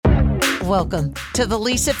Welcome to the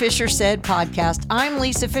Lisa Fisher Said podcast. I'm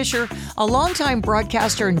Lisa Fisher, a longtime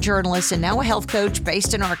broadcaster and journalist and now a health coach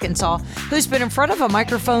based in Arkansas who's been in front of a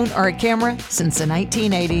microphone or a camera since the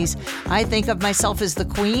 1980s. I think of myself as the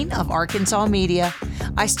queen of Arkansas media.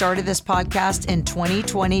 I started this podcast in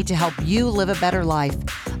 2020 to help you live a better life.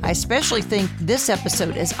 I especially think this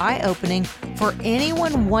episode is eye-opening for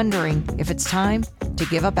anyone wondering if it's time to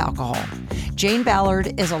give up alcohol. Jane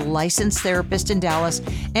Ballard is a licensed therapist in Dallas,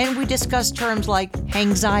 and we discuss terms like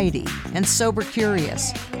Hanxiety and sober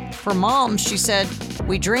curious. For moms, she said,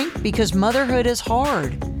 we drink because motherhood is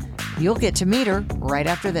hard. You'll get to meet her right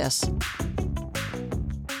after this.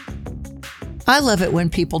 I love it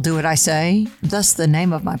when people do what I say. Thus the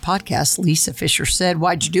name of my podcast, Lisa Fisher Said.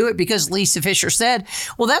 Why'd you do it? Because Lisa Fisher said.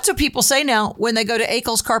 Well, that's what people say now when they go to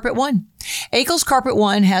Akel's Carpet One. Akel's Carpet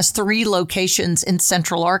One has 3 locations in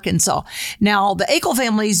central Arkansas. Now, the Akel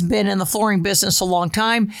family's been in the flooring business a long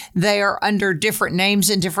time. They are under different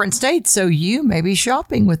names in different states, so you may be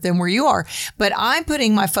shopping with them where you are. But I'm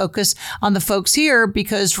putting my focus on the folks here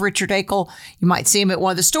because Richard Akel, you might see him at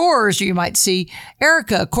one of the stores. You might see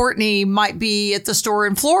Erica. Courtney might be at the store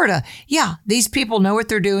in Florida. Yeah, these people know what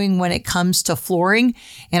they're doing when it comes to flooring.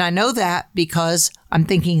 And I know that because I'm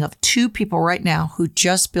thinking of 2 people right now who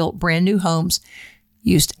just built brand new homes,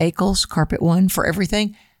 used Akel's Carpet One for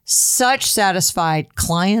everything. Such satisfied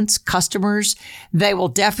clients, customers. They will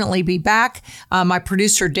definitely be back. My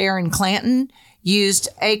producer, Darren Clanton, used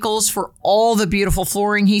Akel's for all the beautiful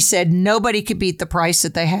flooring. He said nobody could beat the price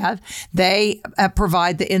that they had. They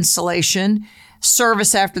provide the installation,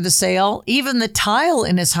 service after the sale. Even the tile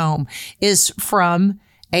in his home is from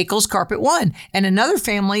Akel's Carpet One. And another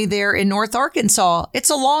family there in North Arkansas. It's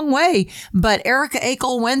a long way, but Erica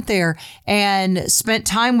Akel went there and spent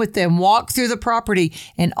time with them, walked through the property,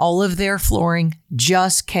 and all of their flooring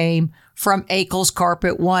just came from Akel's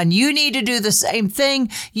Carpet One. You need to do the same thing.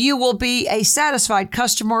 You will be a satisfied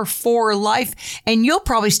customer for life, and you'll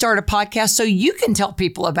probably start a podcast so you can tell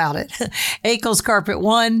people about it.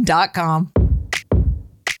 AkelsCarpet1.com.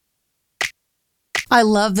 I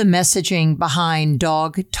love the messaging behind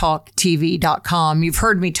dogtalktv.com. You've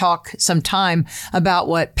heard me talk some time about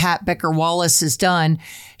what Pat Becker Wallace has done.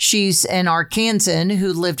 She's an Arkansan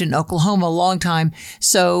who lived in Oklahoma a long time.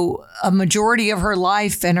 So a majority of her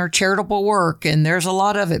life and her charitable work, and there's a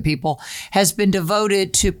lot of it, people, has been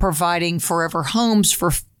devoted to providing forever homes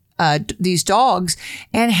for these dogs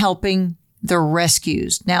and helping the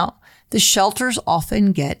rescues. Now, the shelters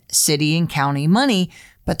often get city and county money,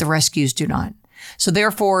 but the rescues do not. So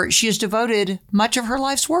therefore, she has devoted much of her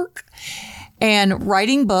life's work and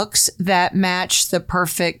writing books that match the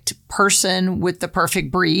perfect person with the perfect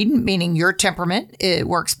breed, meaning your temperament. It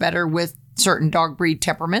works better with certain dog breed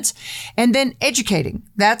temperaments. And then educating.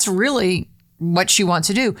 That's really what she wants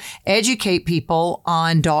to do. Educate people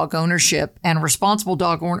on dog ownership and responsible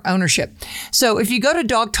dog ownership. So if you go to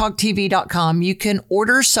dogtalktv.com, you can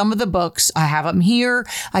order some of the books. I have them here.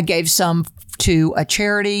 I gave some to a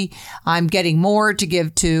charity. I'm getting more to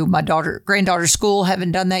give to my granddaughter's school.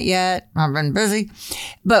 Haven't done that yet. I've been busy.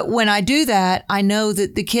 But when I do that, I know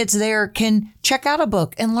that the kids there can check out a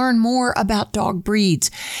book and learn more about dog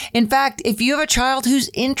breeds. In fact, if you have a child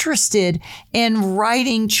who's interested in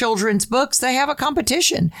writing children's books, they have a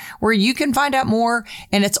competition where you can find out more,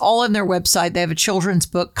 and it's all in their website. They have a children's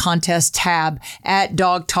book contest tab at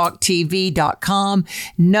dogtalktv.com.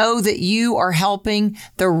 Know that you are helping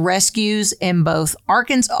the rescues in both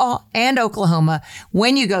Arkansas and Oklahoma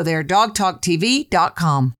when you go there,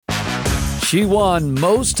 dogtalktv.com. She won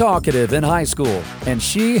most talkative in high school, and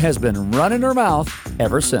she has been running her mouth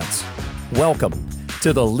ever since. Welcome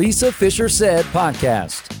to the Lisa Fisher Said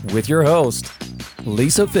podcast with your host,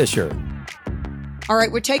 Lisa Fisher. All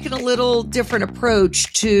right, we're taking a little different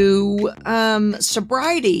approach to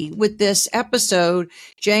sobriety with this episode.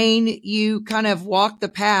 Jane, you kind of walked the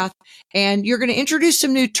path, and you're going to introduce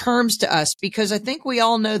some new terms to us because I think we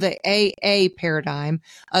all know the AA paradigm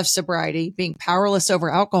of sobriety, being powerless over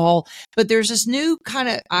alcohol. But there's this new kind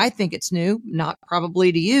of, I think it's new, not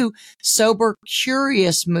probably to you, sober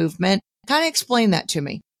curious movement. Kind of explain that to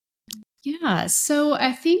me. Yeah, so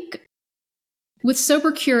I think with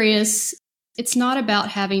sober curious, it's not about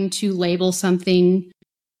having to label something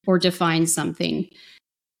or define something.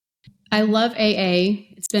 I love AA.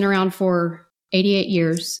 It's been around for 88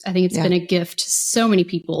 years. I think it's been a gift to so many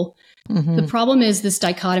people. Mm-hmm. The problem is this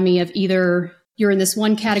dichotomy of either you're in this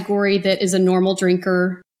one category that is a normal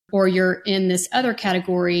drinker, or you're in this other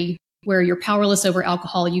category where you're powerless over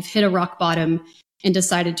alcohol. You've hit a rock bottom and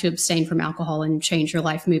decided to abstain from alcohol and change your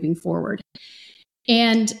life moving forward.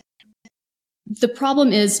 And the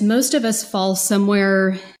problem is most of us fall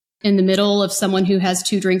somewhere in the middle of someone who has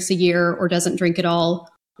 2 drinks a year or doesn't drink at all,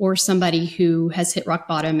 or somebody who has hit rock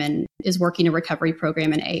bottom and is working a recovery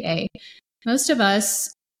program in AA. Most of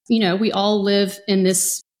us, we all live in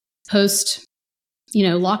this post,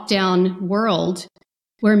 lockdown world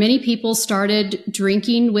where many people started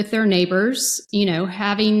drinking with their neighbors,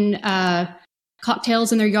 having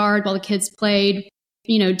cocktails in their yard while the kids played,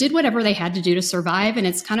 did whatever they had to do to survive. And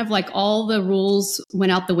it's kind of like all the rules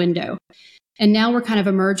went out the window. And now we're kind of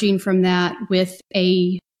emerging from that with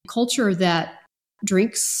a culture that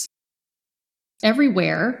drinks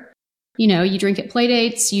everywhere. You drink at play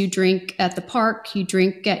dates, you drink at the park, you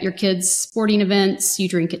drink at your kids' sporting events, you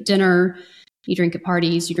drink at dinner, you drink at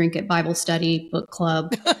parties, you drink at Bible study, book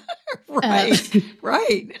club.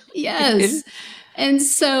 Right. Yes. And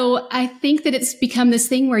so I think that it's become this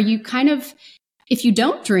thing where you kind of, if you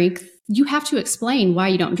don't drink, you have to explain why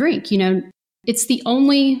you don't drink. It's the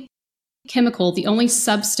only chemical, the only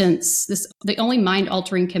substance, the only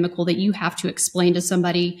mind-altering chemical that you have to explain to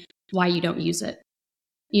somebody why you don't use it.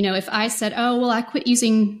 If I said, oh, well, I quit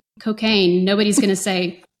using cocaine, nobody's going to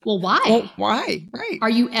say, well, why? Well, why? Right. Are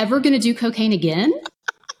you ever going to do cocaine again?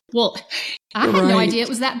 Well, I had no idea it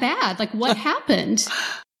was that bad. Like, what happened?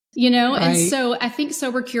 Right. And so I think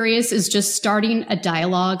Sober Curious is just starting a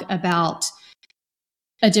dialogue about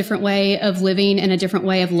a different way of living and a different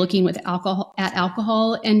way of looking at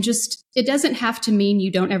alcohol. And just, it doesn't have to mean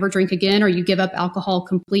you don't ever drink again or you give up alcohol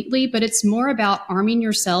completely, but it's more about arming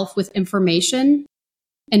yourself with information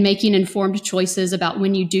and making informed choices about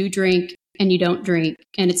when you do drink and you don't drink.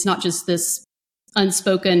 And it's not just this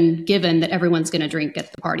unspoken given that everyone's going to drink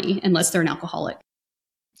at the party unless they're an alcoholic.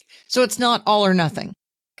 So it's not all or nothing.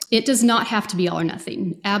 It does not have to be all or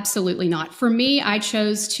nothing. Absolutely not. For me, I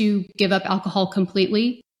chose to give up alcohol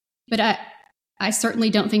completely, but I certainly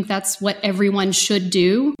don't think that's what everyone should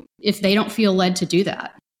do if they don't feel led to do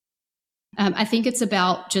that. I think it's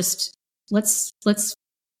about just let's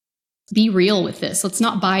be real with this. Let's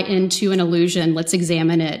not buy into an illusion. Let's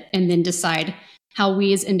examine it and then decide how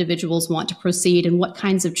we as individuals want to proceed and what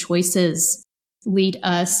kinds of choices lead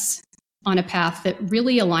us on a path that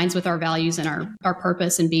really aligns with our values and our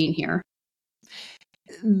purpose in being here.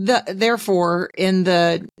 Therefore,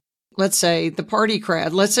 let's say the party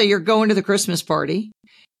crowd, let's say you're going to the Christmas party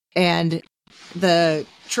and the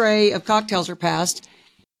tray of cocktails are passed.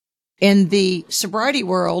 In the sobriety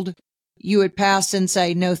world, you would pass and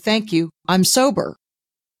say, no, thank you, I'm sober.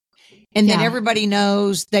 And then everybody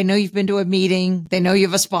knows, they know you've been to a meeting, they know you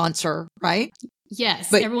have a sponsor, right?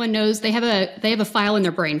 Yes, but everyone knows they have a file in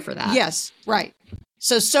their brain for that. Yes, right.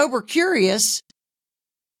 So Sober Curious,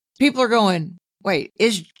 people are going, wait,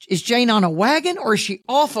 is Jane on a wagon or is she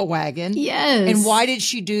off a wagon? Yes. And why did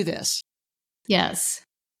she do this? Yes.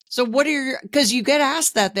 So because you get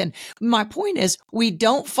asked that then. My point is, we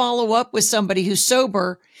don't follow up with somebody who's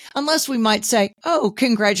sober unless we might say, oh,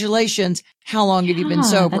 congratulations. How long have you been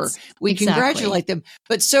sober? We congratulate them.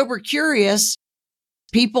 But Sober Curious,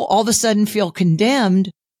 people all of a sudden feel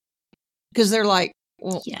condemned because they're like,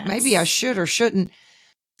 well, maybe I should or shouldn't.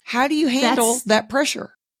 How do you handle that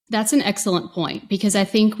pressure? That's an excellent point, because I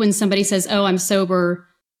think when somebody says, oh, I'm sober,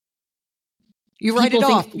 you write it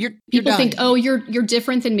off. People think, oh, you're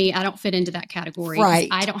different than me. I don't fit into that category. Right.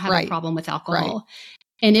 I don't have a problem with alcohol. Right.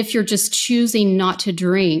 And if you're just choosing not to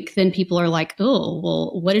drink, then people are like, oh,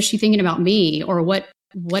 well, what is she thinking about me? Or what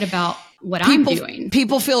about what I'm doing?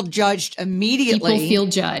 People feel judged immediately. People feel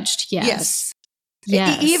judged. Yes.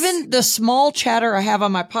 Even the small chatter I have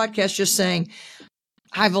on my podcast just saying,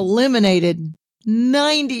 I've eliminated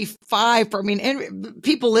 95. And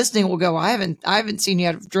people listening will go, I haven't seen you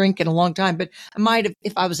have a drink in a long time, but I might have,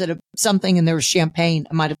 if I was at something and there was champagne,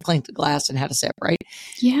 I might have clinked the glass and had a sip, right?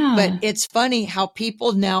 Yeah. But it's funny how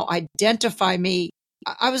people now identify me.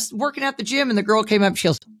 I was working at the gym and the girl came up, she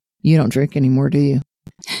goes, you don't drink anymore, do you?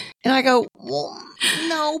 And I go, well,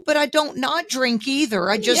 no, but I don't not drink either.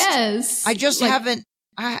 I just haven't,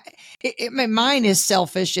 mine is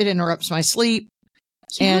selfish. It interrupts my sleep.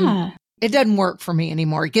 And it doesn't work for me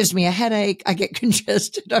anymore. It gives me a headache. I get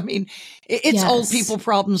congested. I mean, it's old people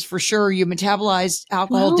problems for sure. You metabolize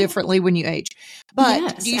alcohol differently when you age.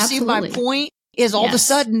 But do you see my point? Is all of a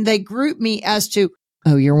sudden they group me as to,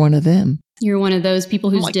 oh, you're one of them. You're one of those people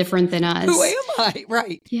who's different than us. Who am I?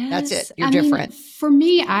 Right. Yes. That's it. You're different. For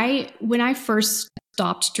me, when I first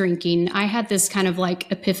stopped drinking, I had this kind of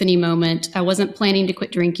like epiphany moment. I wasn't planning to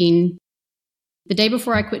quit drinking. The day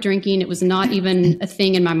before I quit drinking, it was not even a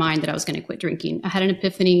thing in my mind that I was going to quit drinking. I had an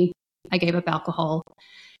epiphany. I gave up alcohol.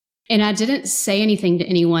 And I didn't say anything to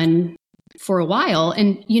anyone for a while.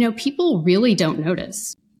 And, people really don't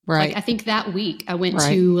notice. Right. Like, I think that week I went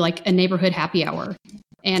to like a neighborhood happy hour.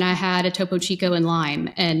 and I had a Topo Chico and lime,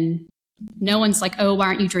 and no one's like, oh, why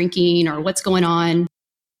aren't you drinking, or what's going on?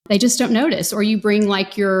 They just don't notice. Or you bring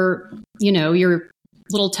like your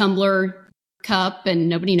little tumbler cup and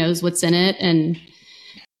nobody knows what's in it.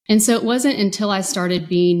 And so it wasn't until I started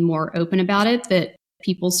being more open about it that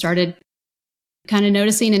people started kind of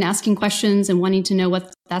noticing and asking questions and wanting to know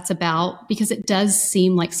what that's about, because it does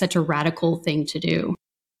seem like such a radical thing to do.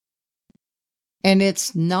 And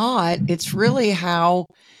it's not. It's really how,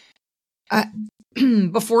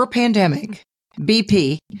 before pandemic,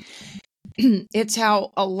 BP, it's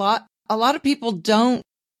how a lot of people don't.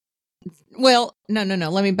 Well, no.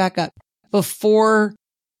 Let me back up. Before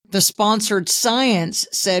the sponsored science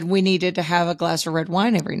said we needed to have a glass of red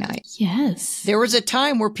wine every night. Yes. There was a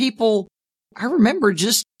time where people, I remember,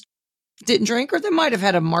 just didn't drink, or they might have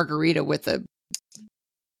had a margarita with a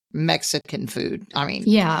Mexican food. I mean,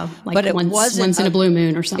 yeah, like but it once in a blue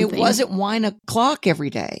moon or something. It wasn't wine o'clock every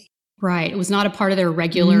day. Right. It was not a part of their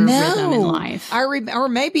regular rhythm in life. Or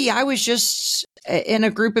maybe I was just in a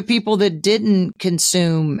group of people that didn't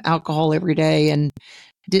consume alcohol every day and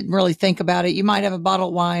didn't really think about it. You might have a bottle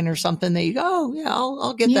of wine or something that you go, oh, yeah,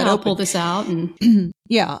 I'll get that I'll open. pull this out. And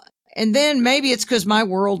yeah. And then maybe it's because my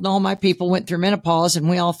world and all my people went through menopause, and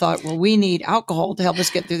we all thought, well, we need alcohol to help us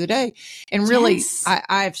get through the day. And really, yes.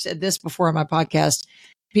 I've said this before on my podcast,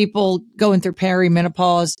 people going through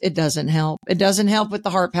perimenopause, it doesn't help. It doesn't help with the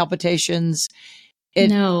heart palpitations. It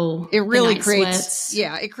really creates,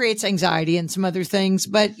 it creates anxiety and some other things,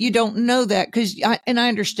 but you don't know that and I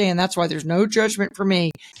understand that's why there's no judgment for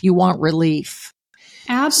me. You want relief.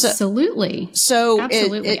 Absolutely.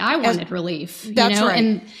 Absolutely. I wanted relief. That's right.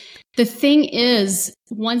 And the thing is,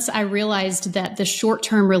 once I realized that the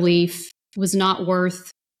short-term relief was not worth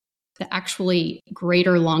the actually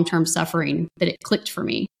greater long-term suffering, that it clicked for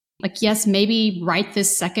me. Like, yes, maybe right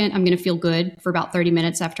this second, I'm going to feel good for about 30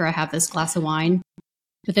 minutes after I have this glass of wine,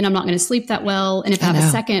 but then I'm not going to sleep that well. And if I have a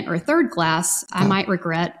second or a third glass, I might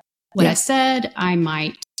regret what I said. I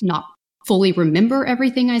might not fully remember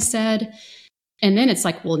everything I said. And then it's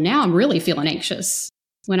like, well, now I'm really feeling anxious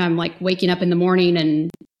when I'm like waking up in the morning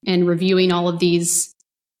and reviewing all of these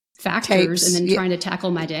factors and then trying to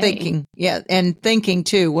tackle my day. Thinking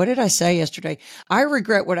too, what did I say yesterday? I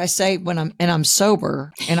regret what I say when I'm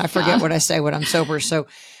sober, and I forget what I say when I'm sober. So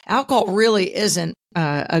alcohol really isn't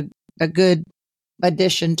a good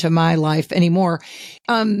addition to my life anymore.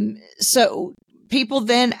 So people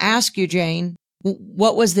then ask you, Jane,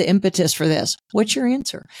 what was the impetus for this? What's your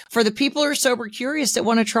answer? For the people who are sober curious that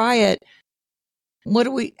want to try it,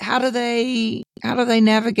 how do they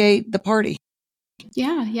navigate the party?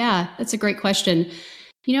 Yeah. That's a great question.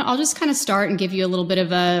 I'll just kind of start and give you a little bit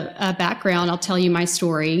of a background. I'll tell you my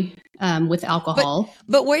story with alcohol.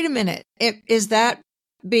 But wait a minute. Am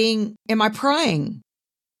I prying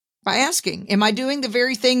by asking? Am I doing the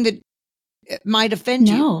very thing that might offend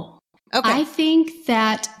you? No. Okay. I think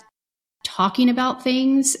that talking about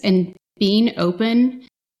things and being open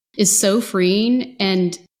is so freeing,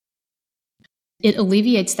 and it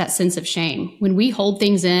alleviates that sense of shame. When we hold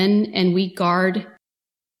things in and we guard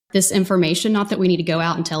this information, not that we need to go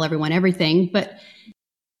out and tell everyone everything, but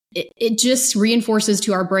it just reinforces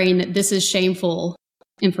to our brain that this is shameful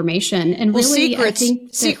information. And really,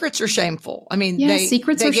 secrets are shameful. I mean,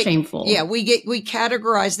 secrets are shameful. Yeah, we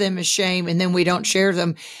categorize them as shame, and then we don't share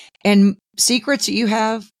them. And secrets that you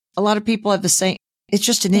have, a lot of people have the same. It's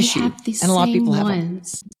just an issue, and a lot of people have them.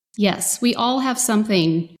 Yes, we all have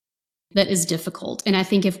something that is difficult, and I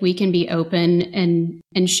think if we can be open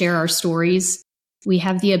and share our stories, we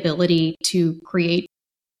have the ability to create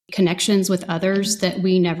connections with others that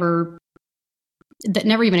never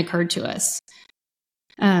even occurred to us.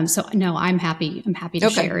 So no, I'm happy to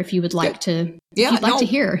share if you would like to. To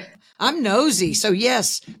hear. I'm nosy, so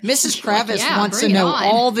yes, Mrs. Kravis wants to know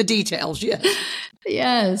all the details. Yes.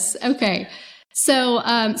 Yes. Okay. So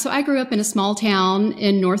I grew up in a small town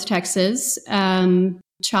in North Texas,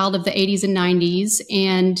 child of the 80s and 90s.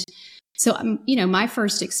 And so, my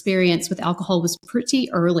first experience with alcohol was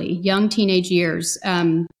pretty early, young teenage years.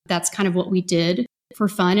 That's kind of what we did for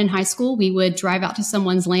fun in high school. We would drive out to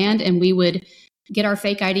someone's land and we would get our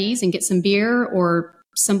fake IDs and get some beer, or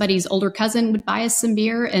somebody's older cousin would buy us some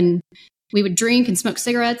beer, and we would drink and smoke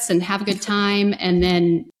cigarettes and have a good time. And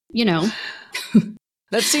then,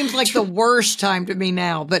 that seems like the worst time to me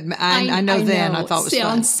now, but I know I thought it was fun.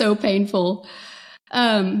 Sounds so painful.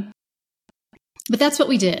 But that's what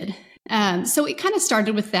we did. So it kind of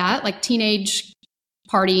started with that, like teenage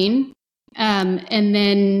partying. And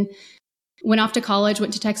then went off to college,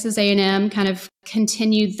 went to Texas A&M, kind of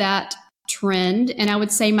continued that trend. And I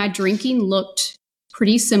would say my drinking looked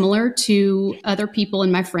pretty similar to other people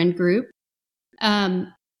in my friend group.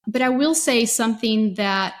 But I will say something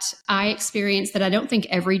that I experienced that I don't think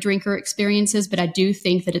every drinker experiences, but I do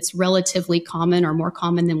think that it's relatively common or more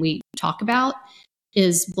common than we talk about,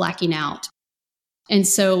 is blacking out. And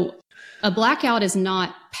so a blackout is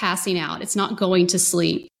not passing out. It's not going to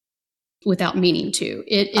sleep without meaning to.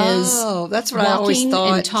 It is that's what I always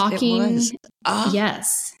thought and talking. It was.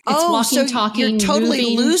 Yes. It's walking, so talking, you're totally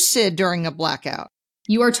moving. lucid during a blackout.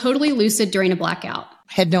 You are totally lucid during a blackout.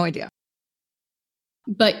 Had no idea.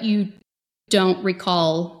 But you don't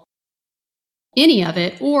recall any of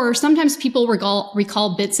it. Or sometimes people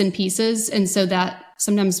recall bits and pieces. And so that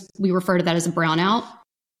sometimes we refer to that as a brownout.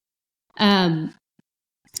 And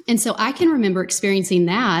so I can remember experiencing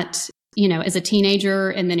that, as a teenager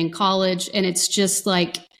and then in college. And it's just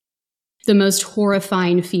like the most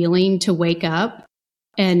horrifying feeling to wake up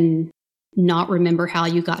and not remember how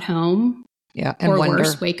you got home. Yeah. And or wonder.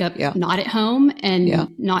 Worse, wake up not at home and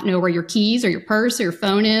not know where your keys or your purse or your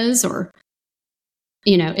phone is, or,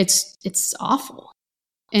 it's awful.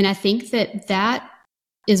 And I think that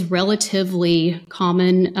is relatively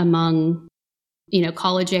common among,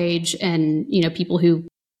 college age and, people who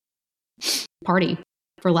party,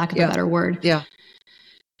 for lack of a better word. Yeah.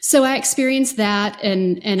 So I experienced that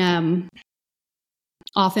and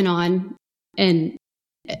off and on. And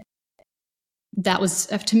that was,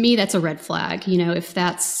 to me, that's a red flag. If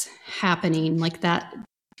that's happening like that,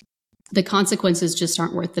 the consequences just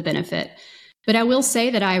aren't worth the benefit. But I will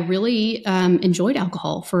say that I really enjoyed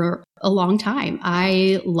alcohol for a long time.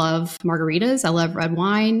 I love margaritas. I love red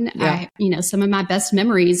wine. Yeah. Some of my best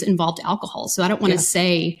memories involved alcohol. So I don't want to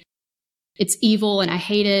say it's evil and I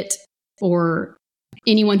hate it, or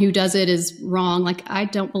anyone who does it is wrong. Like, I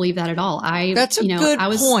don't believe that at all. That's a good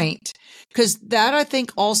point. Because that, I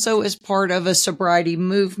think, also is part of a sobriety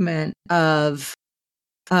movement of,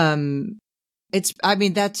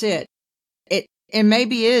 that's it. And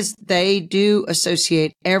maybe they do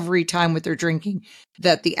associate every time with their drinking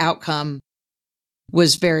that the outcome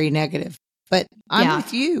was very negative. But I'm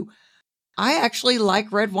with you. I actually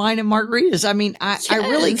like red wine and margaritas. I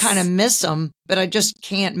really kind of miss them, but I just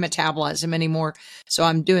can't metabolize them anymore. So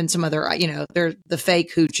I'm doing some other, they're the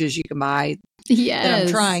fake hooches you can buy. Yes, that I'm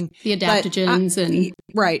trying. The adaptogens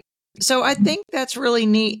right. So I think that's really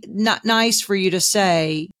neat, not nice for you to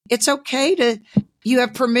say. It's okay you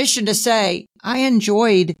have permission to say, I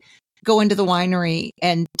enjoyed going to the winery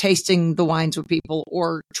and tasting the wines with people,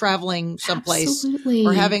 or traveling someplace,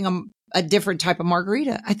 or having a different type of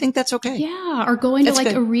margarita. I think that's okay. Yeah. Or going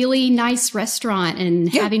to a really nice restaurant and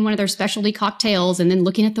having one of their specialty cocktails and then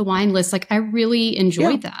looking at the wine list. Like, I really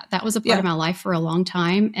enjoyed that. That was a part of my life for a long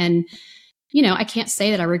time. And, I can't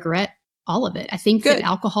say that I regret all of it. I think that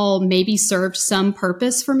alcohol maybe served some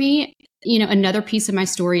purpose for me. Another piece of my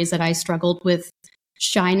story is that I struggled with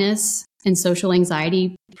shyness and social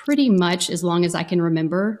anxiety pretty much as long as I can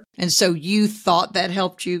remember. And so you thought that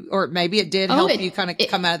helped you, or maybe it did help you kind of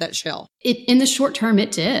come out of that shell. In the short term,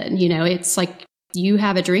 it did. It's like you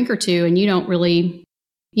have a drink or two and you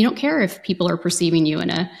don't care if people are perceiving you in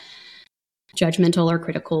a judgmental or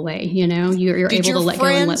critical way. You're able to let go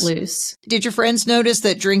and let loose. Did your friends notice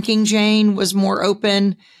that drinking Jane was more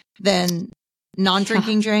open than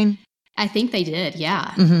non-drinking Jane? I think they did.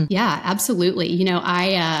 Yeah. Mm-hmm. Yeah, absolutely.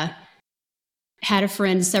 I had a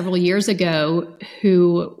friend several years ago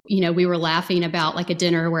who, we were laughing about like a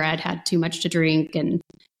dinner where I'd had too much to drink. And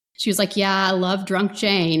she was like, yeah, I love drunk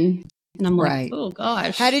Jane. And I'm like, oh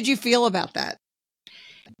gosh. How did you feel about that?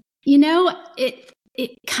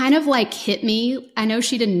 It kind of like hit me. I know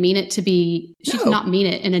she didn't mean it to be, she did not mean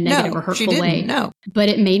it in a negative or hurtful way. No. But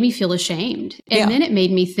it made me feel ashamed. And then it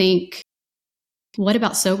made me think, what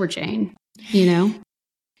about sober Jane?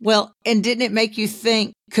 Well, and didn't it make you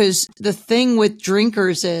think, because the thing with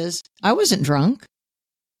drinkers is, I wasn't drunk.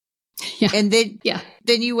 Yeah. And then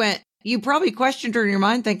you probably questioned her in your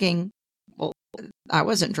mind thinking, well, I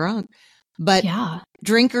wasn't drunk. But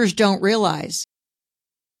drinkers don't realize,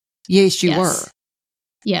 yes, you were.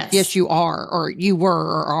 Yes. Yes, you are, or you were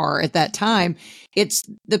or are at that time. It's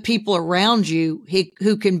the people around you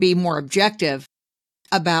who can be more objective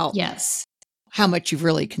about how much you've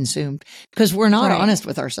really consumed, because we're not honest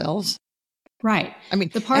with ourselves. Right.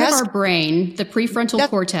 The part of our brain, the prefrontal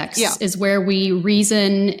cortex, is where we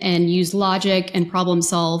reason and use logic and problem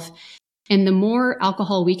solve. And the more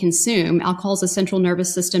alcohol we consume, alcohol is a central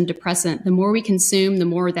nervous system depressant. The more we consume, the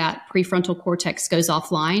more that prefrontal cortex goes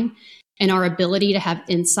offline. And our ability to have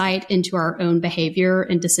insight into our own behavior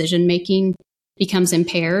and decision making becomes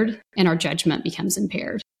impaired, and our judgment becomes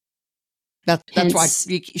impaired. That's why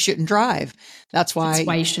you shouldn't drive. That's why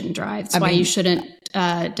you shouldn't drive. That's why you shouldn't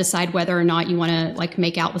decide whether or not you want to like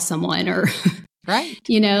make out with someone or, right.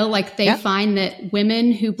 Like they find that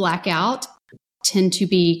women who black out tend to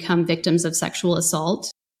become victims of sexual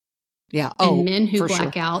assault. Yeah. And men who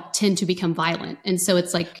black out tend to become violent. And so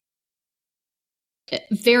it's like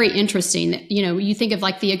very interesting that, you think of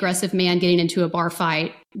like the aggressive man getting into a bar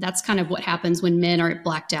fight. That's kind of what happens when men are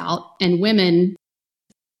blacked out, and women,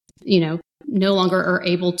 no longer are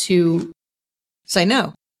able to say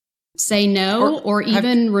no or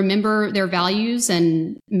even remember their values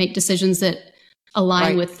and make decisions that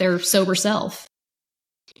align with their sober self.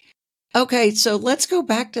 Okay, so let's go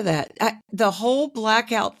back to that. The whole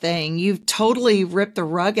blackout thing, you've totally ripped the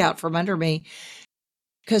rug out from under me,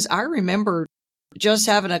 because I remember just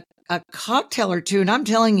having a cocktail or two, and I'm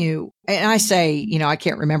telling you, and I say, I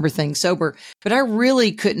can't remember things sober, but I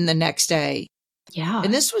really couldn't the next day. Yeah.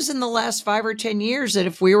 And this was in the last 5 or 10 years, that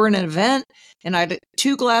if we were in an event and I had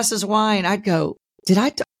 2 glasses of wine, I'd go,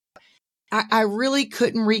 I really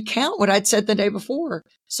couldn't recount what I'd said the day before.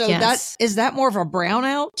 So is that more of a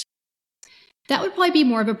brownout? That would probably be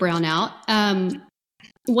more of a brownout.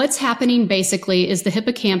 What's happening basically is the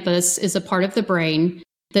hippocampus is a part of the brain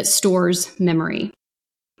that stores memory.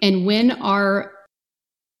 And when our,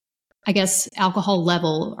 alcohol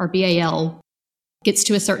level, our BAL, gets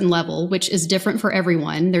to a certain level, which is different for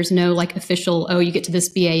everyone. There's no like official, you get to this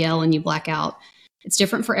BAL and you black out. It's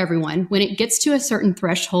different for everyone. When it gets to a certain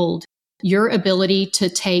threshold, your ability to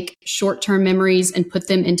take short-term memories and put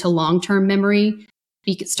them into long-term memory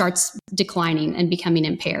starts declining and becoming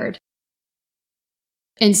impaired.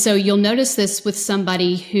 And so you'll notice this with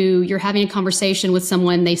somebody who you're having a conversation with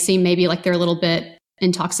someone, they seem maybe like they're a little bit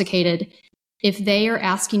intoxicated. If they are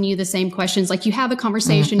asking you the same questions, like you have a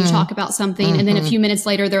conversation, you talk about something, and then a few minutes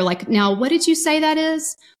later, they're like, now, what did you say that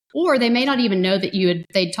is? Or they may not even know that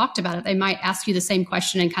they'd talked about it. They might ask you the same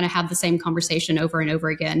question and kind of have the same conversation over and over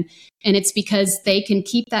again. And it's because they can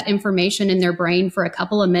keep that information in their brain for a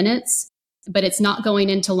couple of minutes, but it's not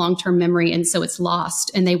going into long-term memory. And so it's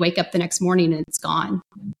lost, and they wake up the next morning and it's gone.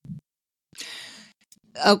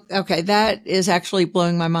 Oh, okay. That is actually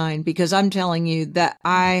blowing my mind, because I'm telling you that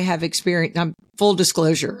I have experienced, full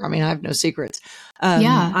disclosure. I mean, I have no secrets.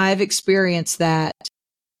 I've experienced that.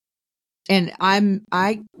 And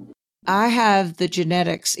I have the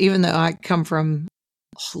genetics, even though I come from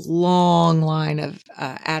a long line of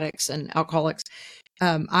addicts and alcoholics.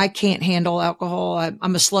 I can't handle alcohol.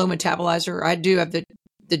 I'm a slow metabolizer. I do have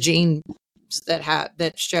the genes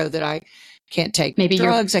that show that I can't take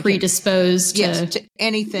drugs. You're predisposed to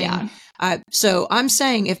anything. Yeah. So I'm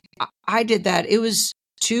saying if I did that, it was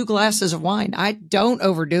 2 glasses of wine. I don't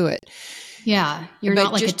overdo it. Yeah. You're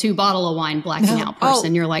not like a 2 bottle of wine blacking out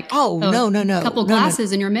person. You're like, no. A couple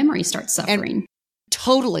glasses and your memory starts suffering. And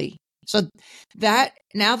totally. So that,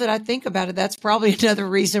 now that I think about it, that's probably another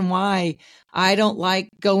reason why I don't like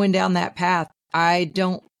going down that path.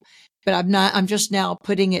 But I'm just now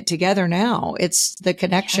putting it together now. It's the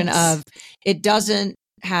connection of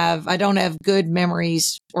I don't have good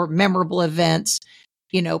memories or memorable events,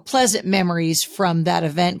 pleasant memories from that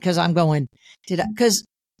event, because I'm going, because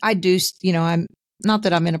I do, I'm not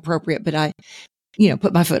that I'm inappropriate, but I,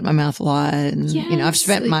 put my foot in my mouth a lot. And,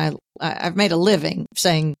 I've made a living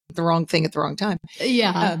saying the wrong thing at the wrong time.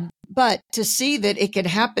 Yeah. But to see that it could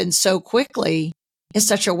happen so quickly is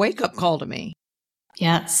such a wake up call to me.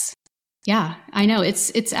 Yes. Yeah, I know.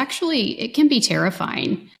 It's actually, it can be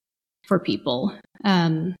terrifying for people.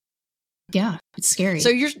 Yeah, it's scary.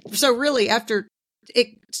 So really after it,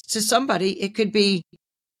 to somebody, it could be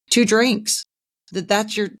 2 drinks.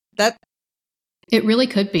 It really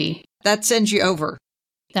could be. That sends you over.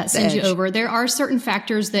 There are certain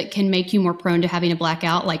factors that can make you more prone to having a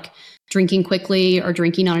blackout, like drinking quickly or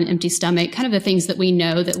drinking on an empty stomach, kind of the things that we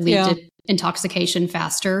know that lead to intoxication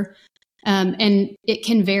faster. And it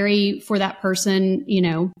can vary for that person,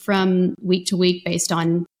 from week to week based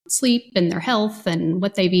on sleep and their health and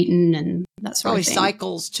what they've eaten and that sort of thing. Probably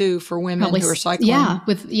cycles too for women who are cycling.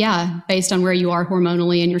 Yeah, based on where you are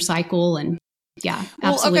hormonally in your cycle, and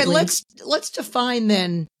absolutely. Okay, let's define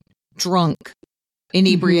then drunk,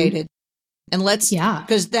 inebriated. And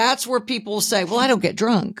because that's where people say, well, I don't get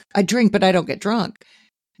drunk. I drink, but I don't get drunk.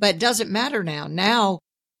 But it doesn't matter now. Now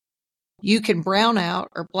you can brown out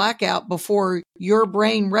or black out before your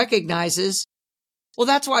brain recognizes. Well,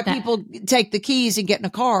 that's why people take the keys and get in a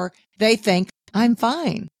car. They think I'm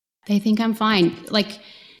fine. Like,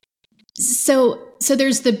 so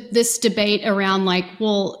there's this debate around like,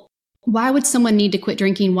 well, why would someone need to quit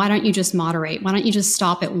drinking? Why don't you just moderate? Why don't you just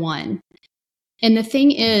stop at 1? And the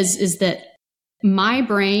thing is that my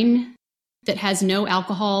brain that has no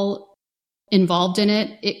alcohol involved in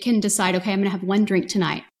it, it can decide, okay, I'm going to have one drink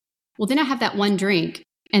tonight. Well, then I have that one drink,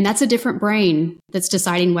 and that's a different brain that's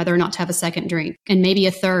deciding whether or not to have a second drink, and maybe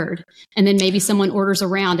a third. And then maybe someone orders a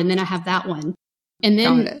round, and then I have that one. And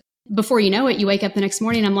then before you know it, you wake up the next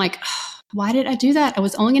morning, and I'm like, oh, why did I do that? I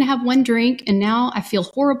was only going to have one drink, and now I feel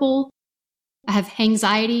horrible. I have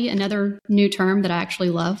Hanxiety, another new term that I actually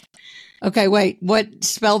love. Okay, wait. What?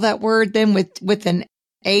 Spell that word then with an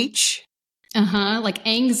H? Like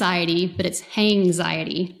anxiety, but it's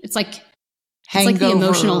Hanxiety. It's like hangover. It's like the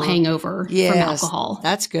emotional hangover from alcohol.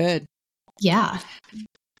 That's good. Yeah.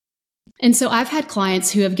 And so I've had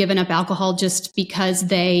clients who have given up alcohol just because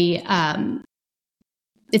they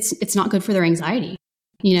it's not good for their anxiety.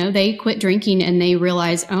 You know, they quit drinking and they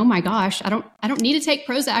realize, oh my gosh, I don't need to take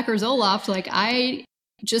Prozac or Zoloft. Like, I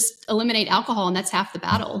just eliminate alcohol, and that's half the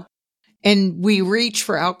battle. And we reach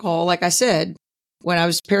for alcohol. Like I said, when I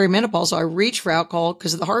was perimenopausal, I reached for alcohol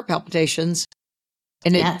because of the heart palpitations.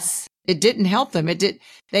 And it didn't help them.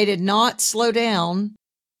 They did not slow down.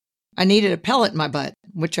 I needed a pellet in my butt,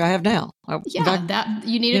 which I have now. That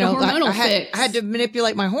you needed a hormonal fix. I had to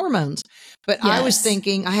manipulate my hormones, but I was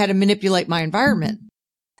thinking I had to manipulate my environment.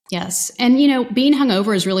 Yes. And, being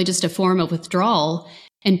hungover is really just a form of withdrawal.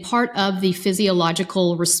 And part of the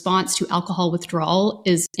physiological response to alcohol withdrawal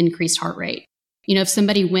is increased heart rate. If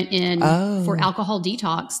somebody went in for alcohol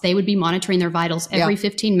detox, they would be monitoring their vitals every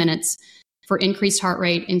 15 minutes for increased heart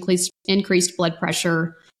rate, increased blood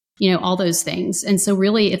pressure, all those things. And so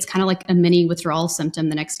really it's kind of like a mini withdrawal symptom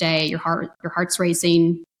the next day. Your heart's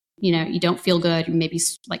racing, you don't feel good, maybe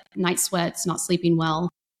like night sweats, not sleeping well.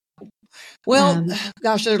 Well,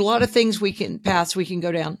 gosh, there's a lot of things we can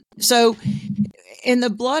go down. So in the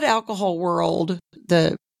blood alcohol world,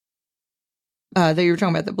 that you were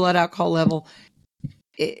talking about, the blood alcohol level,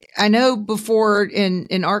 I know before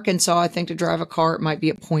in Arkansas, I think to drive a car, it might be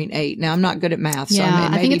at 0.8. Now, I'm not good at math. So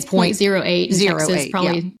I think it's 0.08. 0.08.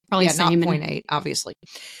 Probably not 0.8, obviously.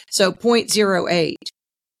 So 0.08.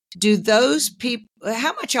 Do those people,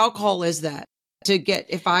 how much alcohol is that to get,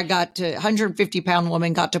 if I got to 150-pound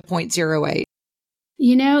woman got to 0.08?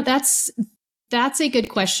 That's a good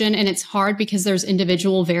question. And it's hard because there's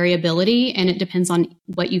individual variability and it depends on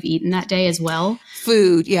what you've eaten that day as well.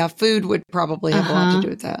 Food. Yeah. Food would probably have a lot to do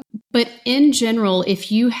with that. But in general, I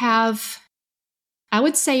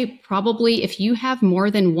would say probably if you have more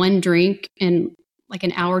than one drink in like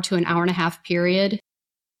an hour to an hour and a half period,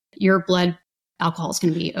 your blood alcohol is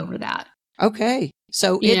going to be over that. Okay.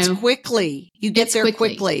 So it's quickly. You get there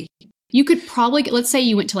quickly. You could probably, let's say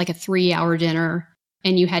you went to like a 3-hour dinner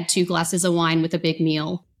and you had 2 glasses of wine with a big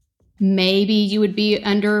meal. Maybe you would be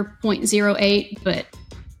under 0.08, but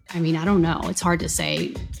I don't know. It's hard to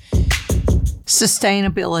say.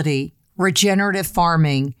 Sustainability, regenerative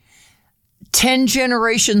farming, 10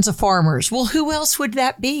 generations of farmers. Well, who else would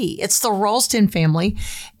that be? It's the Ralston family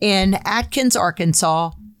in Atkins,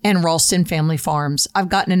 Arkansas, and Ralston Family Farms. I've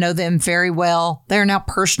gotten to know them very well. They're now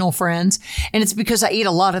personal friends, and it's because I eat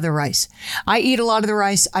a lot of the rice. I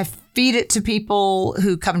feed it to people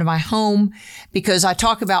who come to my home because I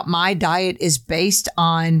talk about my diet is based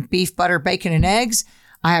on beef, butter, bacon, and eggs.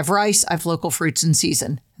 I have rice. I have local fruits in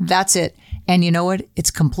season. That's it. And you know what? It's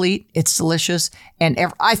complete. It's delicious. And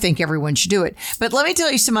I think everyone should do it. But let me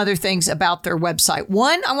tell you some other things about their website.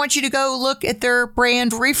 One, I want you to go look at their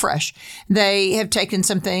brand refresh. They have taken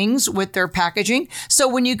some things with their packaging. So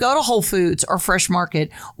when you go to Whole Foods or Fresh Market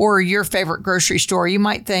or your favorite grocery store, you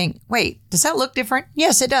might think, wait, does that look different?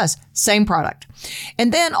 Yes, it does. Same product.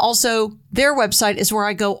 And then also their website is where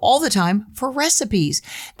I go all the time for recipes.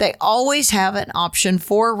 They always have an option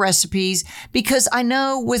for recipes because I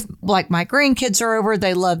know with like my grandkids are over,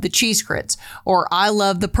 they love the cheese grits, or I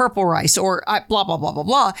love the purple rice, or blah, blah, blah, blah,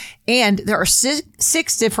 blah. And there are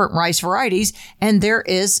 6 different rice varieties, and there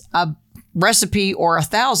is a recipe or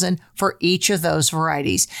 1,000 for each of those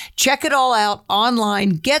varieties. Check it all out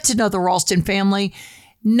online. Get to know the Ralston family.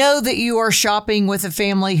 Know that you are shopping with a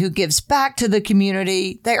family who gives back to the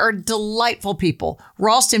community. They are delightful people.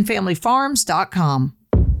 RalstonFamilyFarms.com.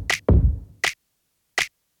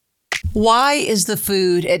 Why is the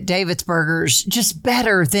food at David's Burgers just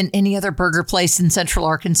better than any other burger place in Central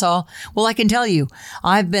Arkansas? Well, I can tell you,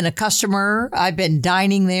 I've been a customer. I've been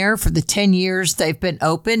dining there for the 10 years they've been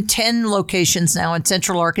open, 10 locations now in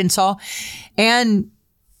Central Arkansas, and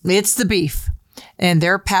it's the beef. and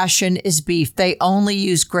their passion is beef. They only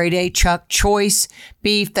use grade A Chuck choice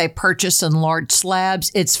beef. They purchase in large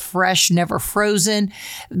slabs. It's fresh, never frozen.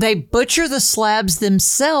 They butcher the slabs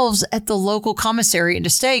themselves at the local commissary into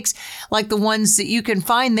steaks, like the ones that you can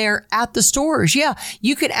find there at the stores. Yeah,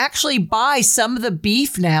 you can actually buy some of the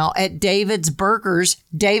beef now at David's Burgers,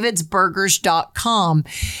 davidsburgers.com.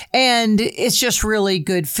 And it's just really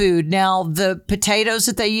good food. Now, the potatoes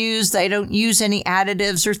that they use, they don't use any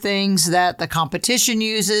additives or things that the competition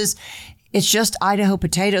uses. It's just Idaho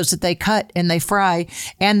potatoes that they cut and they fry,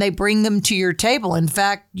 and they bring them to your table. In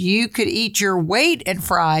fact, you could eat your weight in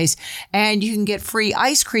fries and you can get free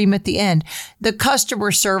ice cream at the end. The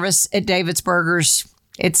customer service at David's Burgers,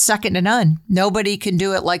 it's second to none. Nobody can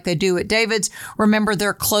do it like they do at David's. Remember,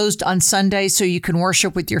 they're closed on Sundays so you can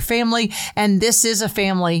worship with your family. And this is a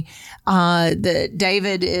family.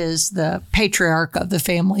 David is the patriarch of the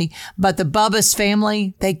family, but the Bubba's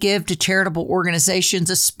family, they give to charitable organizations,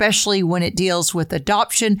 especially when it deals with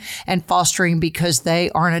adoption and fostering, because they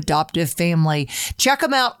are an adoptive family. Check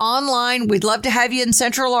them out online. We'd love to have you in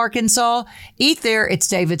Central Arkansas. Eat there. It's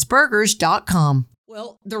davidsburgers.com.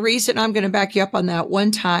 Well, the reason I'm going to back you up on that,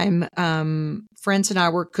 one time, friends and I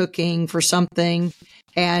were cooking for something,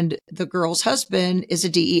 and the girl's husband is a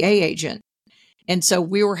DEA agent. And so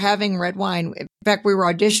we were having red wine. In fact, we were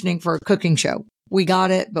auditioning for a cooking show. We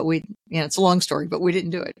got it, but it's a long story, but we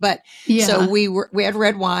didn't do it. But so we had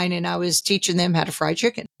red wine, and I was teaching them how to fry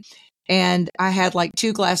chicken. And I had like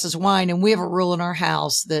 2 glasses of wine, and we have a rule in our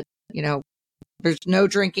house that, there's no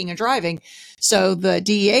drinking and driving. So the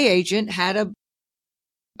DEA agent had a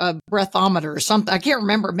breathometer or something. I can't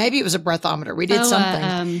remember. Maybe it was a breathometer. We did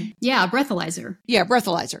something. A breathalyzer. Yeah,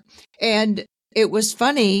 breathalyzer. And it was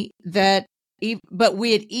funny that, but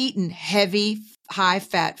we had eaten heavy,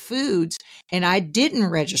 high-fat foods, and I didn't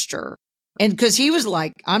register. And because he was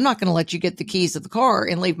like, I'm not going to let you get the keys of the car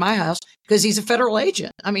and leave my house, because he's a federal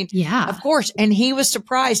agent. I mean, yeah, of course. And he was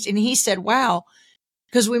surprised, and he said, wow,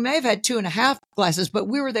 because we may have had 2.5 glasses, but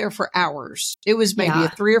we were there for hours. It was maybe a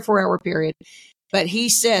 3 or 4 hour period. But he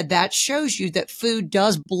said that shows you that food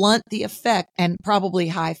does blunt the effect, and probably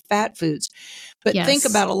high fat foods. But think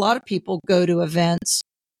about, a lot of people go to events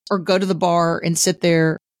or go to the bar and sit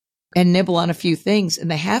there and nibble on a few things,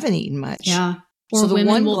 and they haven't eaten much. Yeah. Or so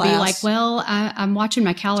women will be like, well, I'm watching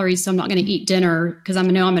my calories, so I'm not going to eat dinner because I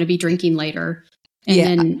know I'm going to be drinking later.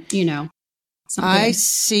 And then, I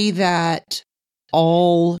see that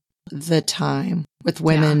all the time with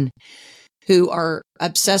women who are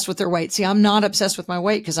obsessed with their weight. See, I'm not obsessed with my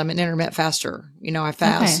weight because I'm an intermittent faster. I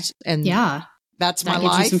fast, and that's my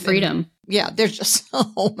life. Gives you some freedom. And, there's just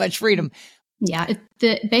so much freedom. Yeah.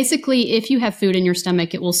 Basically, if you have food in your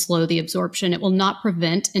stomach, it will slow the absorption. It will not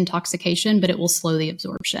prevent intoxication, but it will slow the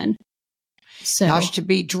absorption. So, gosh, to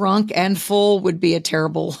be drunk and full would be a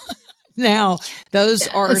terrible. Now, those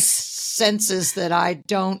are senses that I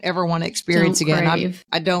don't ever want to experience again.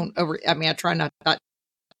 I try not.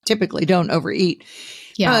 Typically don't overeat.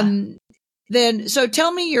 Yeah. So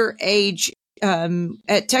tell me your age.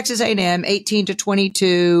 At Texas A&M, 18 to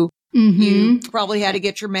 22, you probably had to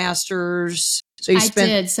get your master's. So I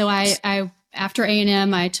did. So I after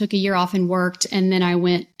A&M, I took a year off and worked, and then I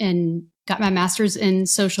went and got my master's in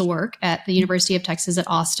social work at the University of Texas at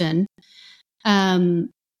Austin.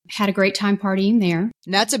 Had a great time partying there.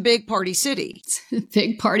 And that's a big party city.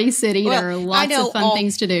 Big party city. Well, there are lots of fun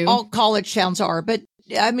things to do. All college towns are, but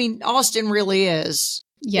I mean, Austin really is.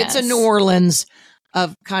 Yes. It's a New Orleans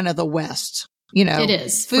of kind of the West. It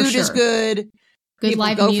is. Food is good. Good People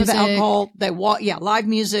live go music. for the alcohol. They walk, live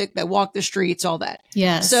music. They walk the streets, all that.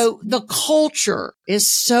 Yes. So the culture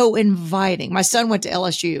is so inviting. My son went to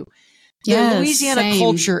LSU. The Louisiana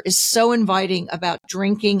culture is so inviting about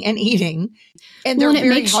drinking and eating, and they're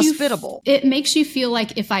very hospitable. It makes you feel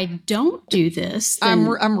like, if I don't do this, then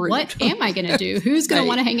I'm rude. What am I going to do? Who's going to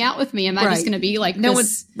want to hang out with me? Am I just going to be like no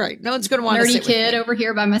one's going to want to nerdy kid over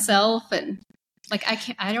here by myself? And like,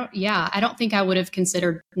 I don't think I would have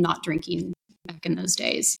considered not drinking back in those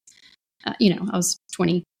days. I was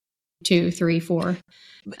 22, 3, 4.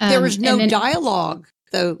 There was no dialogue,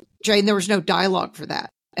 though, Jane. There was no dialogue for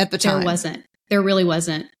that. At the time. There really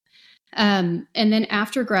wasn't. And then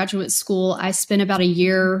after graduate school, I spent about a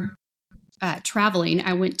year traveling.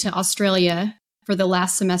 I went to Australia for the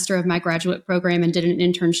last semester of my graduate program and did an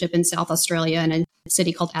internship in South Australia in a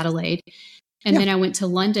city called Adelaide. And then I went to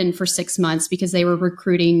London for 6 months because they were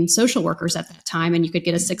recruiting social workers at that time, and you could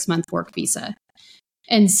get a 6-month work visa.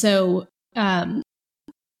 And so, I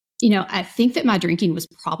think that my drinking was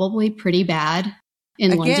probably pretty bad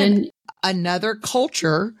in London. Another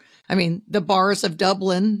culture. I mean, the bars of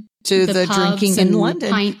Dublin to the pubs drinking in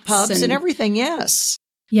London, pubs and and everything. Yes.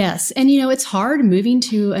 yes. And, you know, it's hard moving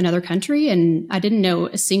to another country, and I didn't know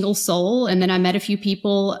a single soul. And then I met a few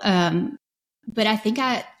people. But I think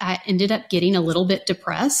I ended up getting a little bit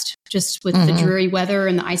depressed just with the dreary weather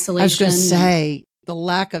and the isolation. I was going to say the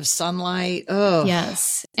lack of sunlight. Oh,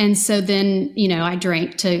 yes. And so then, you know, I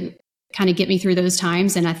drank to kind of get me through those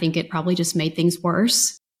times. And I think it probably just made things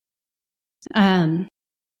worse. And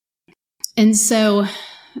so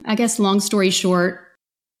I guess long story short,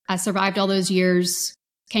 I survived all those years,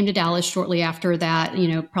 came to Dallas shortly after that. You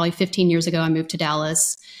know, probably 15 years ago, I moved to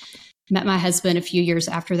Dallas, met my husband a few years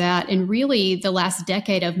after that. And really the last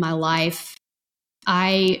decade of my life,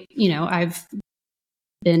 I've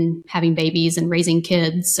been having babies and raising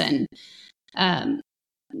kids and,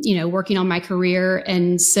 you know, working on my career.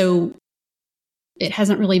 And so it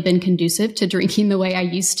hasn't really been conducive to drinking the way I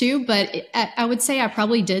used to, but I would say I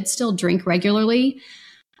probably did still drink regularly.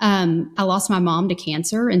 I lost my mom to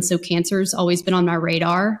cancer. And so cancer's always been on my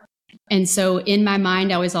radar. And so in my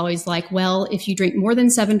mind, I was always like, well, if you drink more than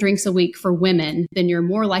 7 drinks a week for women, then you're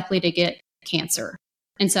more likely to get cancer.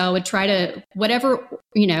 And so I would try to, whatever,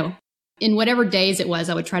 you know, in whatever days it was,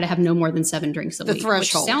 I would try to have no more than 7 drinks a week. The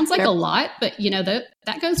threshold. Which sounds like a lot, but you know,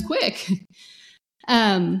 that goes quick.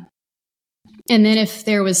 And then if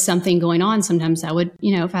there was something going on, sometimes I would,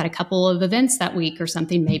 you know, if I had a couple of events that week or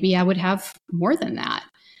something, maybe I would have more than that.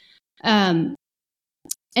 And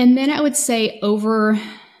then I would say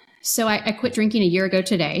so I quit drinking a year ago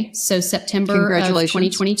today. So September of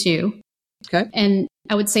 2022. Okay. And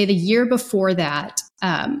I would say the year before that,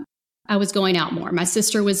 I was going out more. My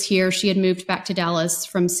sister was here. She had moved back to Dallas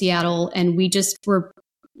from Seattle, and we just were,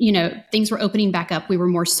 you know, things were opening back up. We were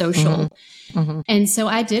more social. And so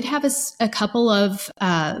I did have a couple of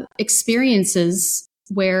experiences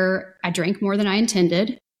where I drank more than I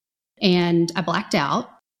intended and I blacked out.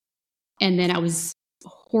 And then I was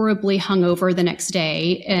horribly hungover the next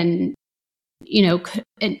day and, you know,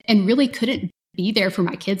 and really couldn't be there for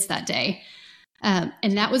my kids that day.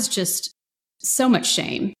 And that was just so much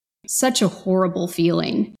shame, such a horrible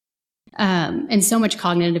feeling. And so much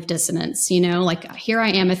cognitive dissonance, you know, like here I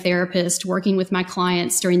am, a therapist working with my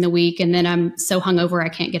clients during the week, and then I'm so hungover I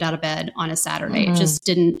can't get out of bed on a Saturday. It just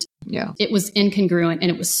didn't, it was incongruent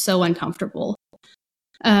and it was so uncomfortable.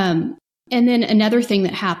 And then another thing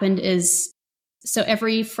that happened is, so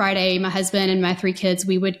every Friday, my husband and my 3 kids,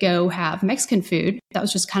 we would go have Mexican food. That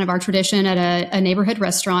was just kind of our tradition at a neighborhood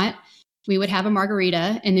restaurant. We would have a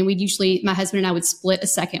margarita, and then we'd usually, my husband and I would split a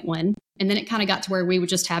second one. And then it kind of got to where we would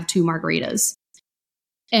just have 2 margaritas.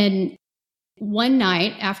 And one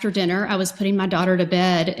night after dinner, I was putting my daughter to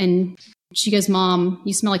bed, and she goes, "Mom,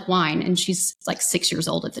 you smell like wine." And she's like 6 years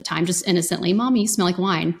old at the time, just innocently, "Mommy, you smell like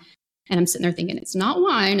wine." And I'm sitting there thinking, it's not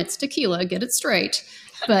wine, it's tequila, get it straight.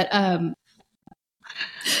 But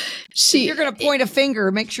if you're going to point a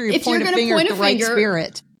finger, make sure you point a finger at the right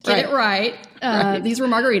spirit. Get it right. These were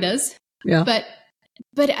margaritas. Yeah. But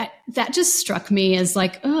that just struck me as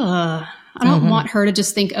like, I don't want her to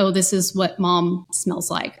just think, oh, this is what mom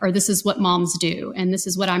smells like, or this is what moms do, and this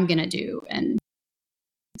is what I'm going to do. And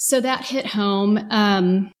so that hit home.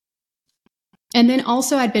 And then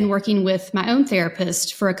also I'd been working with my own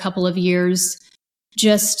therapist for a couple of years,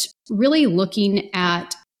 just really looking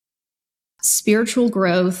at spiritual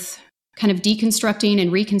growth, kind of deconstructing and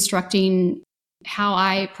reconstructing how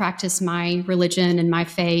I practice my religion and my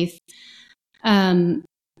faith. And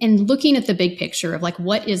looking at the big picture of like,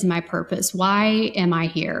 what is my purpose? Why am I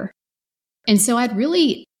here? And so I'd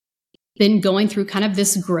really been going through kind of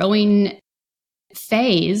this growing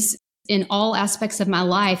phase in all aspects of my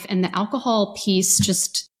life. And the alcohol piece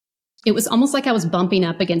just, it was almost like I was bumping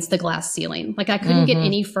up against the glass ceiling. Like I couldn't get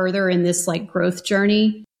any further in this like growth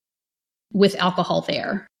journey with alcohol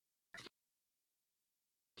there.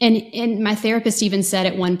 And my therapist even said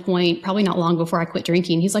at one point, probably not long before I quit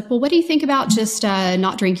drinking, he's like, "Well, what do you think about just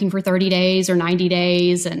not drinking for 30 days or 90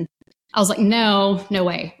 days?" And I was like, no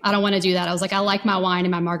way. I don't want to do that. I was like, I like my wine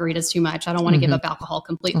and my margaritas too much. I don't want to give up alcohol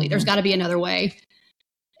completely. There's got to be another way.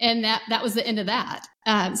 And that was the end of that.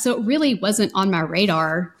 So it really wasn't on my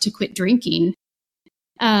radar to quit drinking.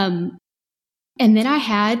 And then I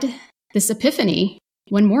had this epiphany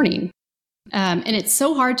one morning. And it's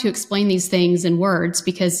so hard to explain these things in words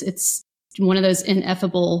because it's one of those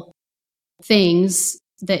ineffable things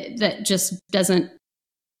that just doesn't,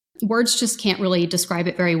 words just can't really describe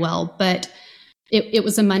it very well. But it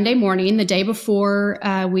was a Monday morning, the day before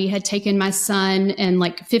we had taken my son and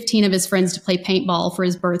like 15 of his friends to play paintball for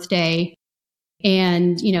his birthday.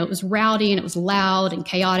 And, you know, it was rowdy and it was loud and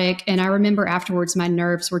chaotic. And I remember afterwards, my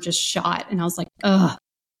nerves were just shot. And I was like, ugh,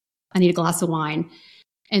 I need a glass of wine.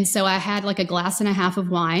 And so I had like a glass and a half of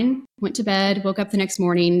wine, went to bed, woke up the next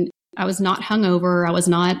morning. I was not hungover. I was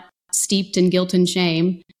not steeped in guilt and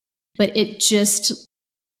shame, but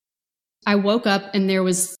I woke up and there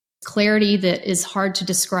was clarity that is hard to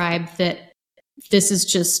describe, that this is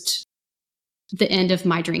just the end of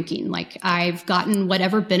my drinking. Like, I've gotten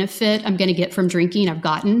whatever benefit I'm going to get from drinking, I've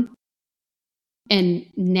gotten. And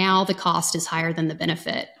now the cost is higher than the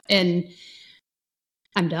benefit. And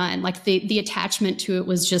I'm done. Like, the attachment to it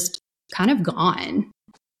was just kind of gone.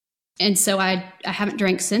 And so I haven't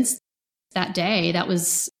drank since that day. That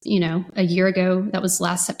was, a year ago. That was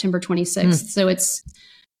last September 26th. So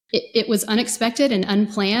it was unexpected and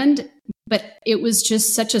unplanned, but it was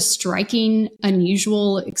just such a striking,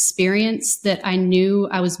 unusual experience that I knew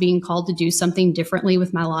I was being called to do something differently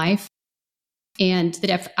with my life. And that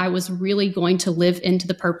if I was really going to live into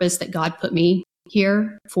the purpose that God put me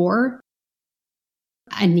here for,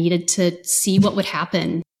 I needed to see what would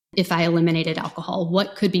happen if I eliminated alcohol.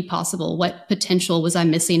 What could be possible? What potential was I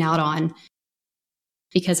missing out on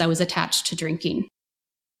because I was attached to drinking?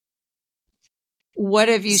 What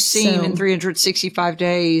have you seen in 365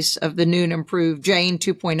 days of the new and improved Jane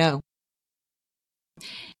 2.0?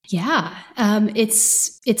 Yeah,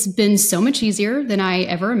 it's been so much easier than I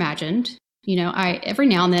ever imagined. Every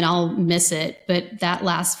now and then I'll miss it, but that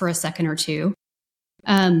lasts for a second or two.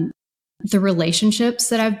 The relationships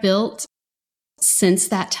that I've built since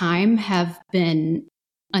that time have been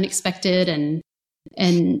unexpected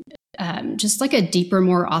and just like a deeper,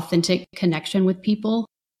 more authentic connection with people.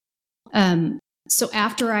 So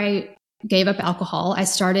after I gave up alcohol, I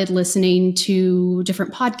started listening to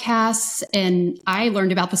different podcasts, and I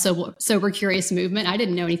learned about the Sober Curious movement. I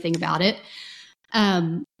didn't know anything about it.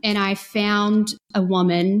 And I found a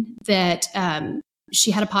woman that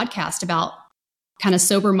she had a podcast about kind of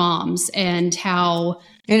sober moms and how.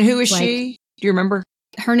 And who is she? Do you remember?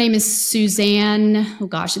 Her name is Suzanne. Oh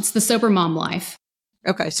gosh, it's the Sober Mom Life.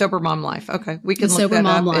 Okay, Sober Mom Life. Okay, we can the look Sober that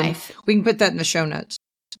Mom up. Life. We can put that in the show notes.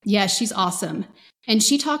 Yeah, she's awesome. And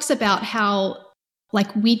she talks about how,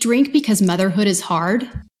 like, we drink because motherhood is hard,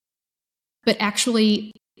 but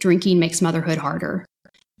actually drinking makes motherhood harder.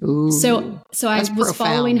 Ooh, so I was profound.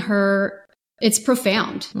 Following her. It's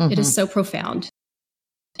profound. It is so profound.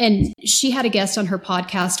 And she had a guest on her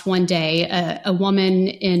podcast one day, a woman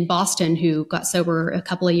in Boston who got sober a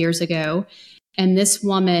couple of years ago. And this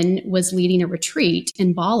woman was leading a retreat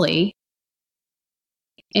in Bali.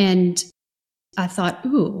 And I thought,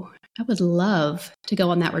 ooh, I would love to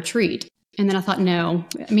go on that retreat. And then I thought, no,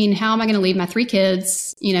 I mean, how am I going to leave my 3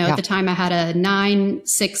 kids? At the time I had a 9,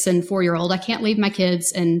 6, and 4-year-old. I can't leave my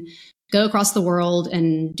kids and go across the world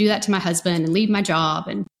and do that to my husband and leave my job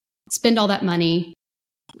and spend all that money.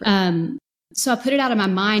 So I put it out of my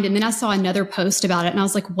mind. And then I saw another post about it. And I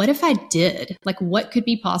was like, what if I did? Like, what could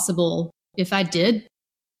be possible if I did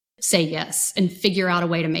say yes and figure out a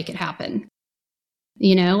way to make it happen?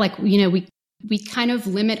 We kind of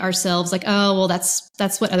limit ourselves, like, oh, well,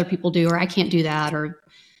 that's what other people do, or I can't do that, or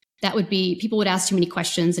that would be, people would ask too many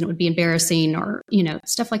questions and it would be embarrassing, or,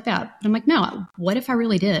 stuff like that. But I'm like, no, what if I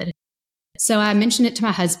really did? So I mentioned it to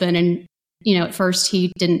my husband, and, at first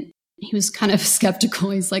he was kind of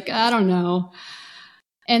skeptical. He's like, I don't know.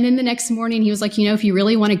 And then the next morning he was like, if you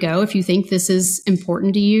really want to go, if you think this is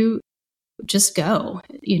important to you, just go,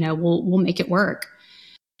 we'll make it work.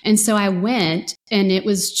 And so I went, and it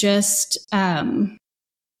was just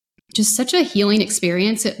such a healing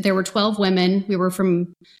experience. There were 12 women. We were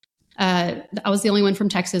from, I was the only one from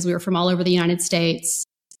Texas. We were from all over the United States.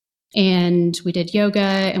 And we did yoga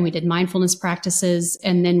and we did mindfulness practices.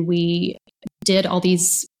 And then we did all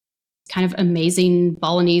these kind of amazing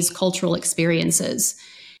Balinese cultural experiences.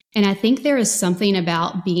 And I think there is something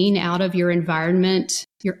about being out of your environment,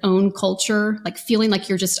 your own culture, like feeling like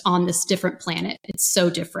you're just on this different planet. It's so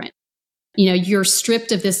different. You're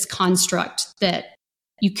stripped of this construct that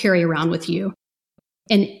you carry around with you.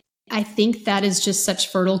 And I think that is just such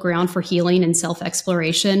fertile ground for healing and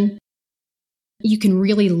self-exploration. You can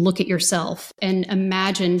really look at yourself and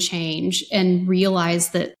imagine change and realize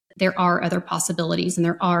that there are other possibilities and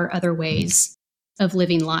there are other ways of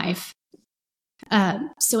living life.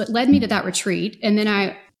 So it led me to that retreat. And then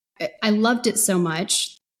I loved it so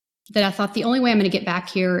much that I thought the only way I'm going to get back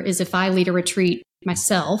here is if I lead a retreat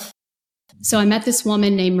myself. So I met this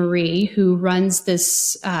woman named Marie who runs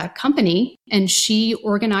this company, and she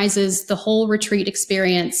organizes the whole retreat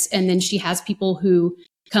experience. And then she has people who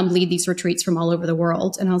come lead these retreats from all over the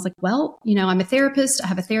world. And I was like, well, I'm a therapist. I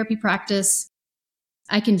have a therapy practice.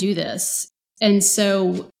 I can do this. And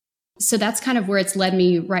so that's kind of where it's led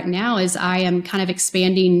me right now, is I am kind of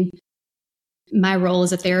expanding my role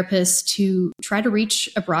as a therapist to try to reach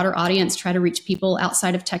a broader audience, try to reach people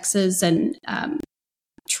outside of Texas, and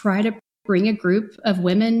try to bring a group of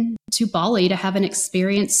women to Bali to have an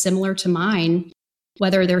experience similar to mine,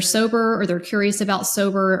 whether they're sober or they're curious about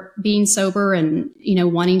being sober and,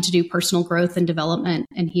 wanting to do personal growth and development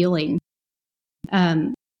and healing.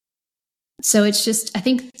 So it's just, I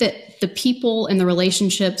think that the people and the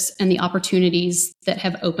relationships and the opportunities that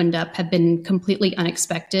have opened up have been completely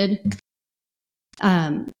unexpected,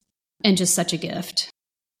 and just such a gift.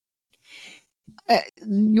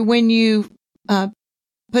 When you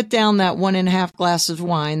put down that 1.5 glasses of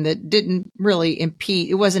wine that didn't really impede,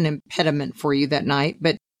 it was an impediment for you that night,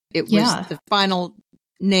 but it was the final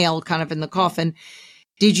nail kind of in the coffin.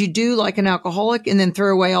 Did you do like an alcoholic and then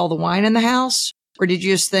throw away all the wine in the house? Or did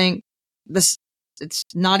you just think, it's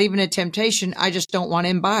not even a temptation, I just don't want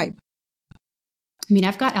to imbibe? I mean,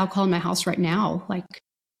 I've got alcohol in my house right now. Like,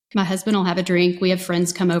 my husband will have a drink. We have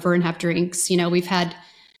friends come over and have drinks. We've had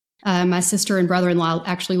my sister and brother-in-law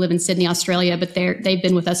actually live in Sydney, Australia, but they've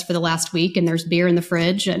been with us for the last week, and there's beer in the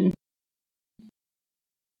fridge. And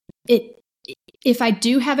if I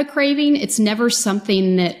do have a craving, it's never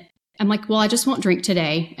something that I'm like, well, I just won't drink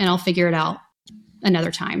today and I'll figure it out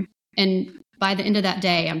another time. And by the end of that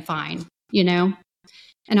day, I'm fine, And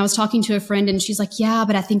I was talking to a friend and she's like, yeah,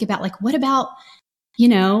 but I think about like, what about,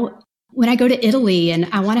 when I go to Italy and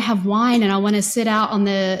I want to have wine and I want to sit out on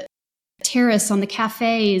the terrace on the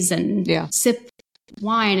cafes and sip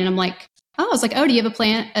wine. And I'm like, I was like, oh, do you have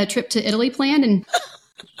a trip to Italy planned? And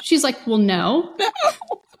she's like, well, no.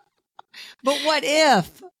 But what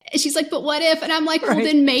if? She's like, but what if? And I'm like, well,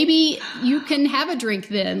 then maybe you can have a drink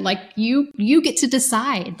then. Like you get to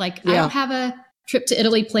decide. Like, I don't have a trip to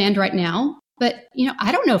Italy planned right now, but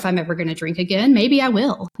I don't know if I'm ever going to drink again. Maybe I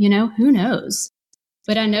will, who knows?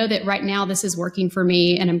 But I know that right now this is working for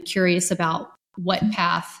me, and I'm curious about what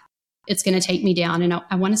path it's going to take me down. And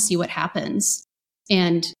I want to see what happens.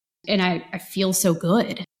 And I feel so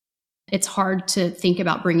good. It's hard to think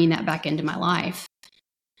about bringing that back into my life.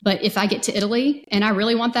 But if I get to Italy and I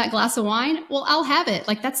really want that glass of wine, well, I'll have it.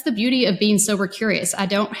 Like, that's the beauty of being sober curious. I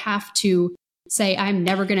don't have to say I'm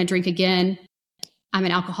never going to drink again. I'm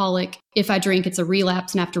an alcoholic. If I drink, it's a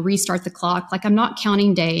relapse and I have to restart the clock. Like, I'm not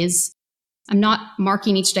counting days. I'm not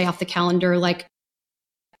marking each day off the calendar. Like,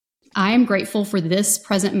 I am grateful for this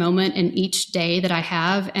present moment and each day that I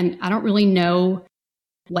have. And I don't really know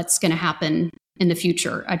what's going to happen in the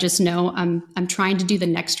future. I just know I'm trying to do the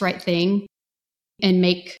next right thing and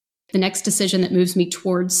make the next decision that moves me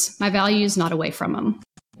towards my values, not away from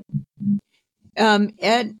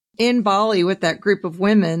them. In Bali with that group of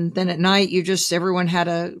women, then at night everyone had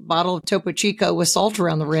a bottle of Topo Chico with salt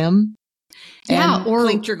around the rim. And or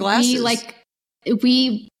clinked your glasses.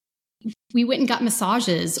 We went and got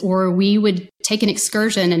massages, or we would take an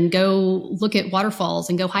excursion and go look at waterfalls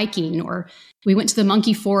and go hiking, or we went to the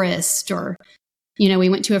monkey forest, or, we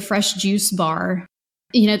went to a fresh juice bar.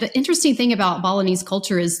 The interesting thing about Balinese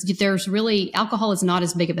culture is alcohol is not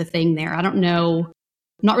as big of a thing there. I don't know.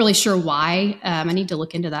 I'm not really sure why. I need to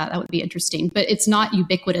look into that. That would be interesting, but it's not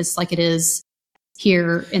ubiquitous like it is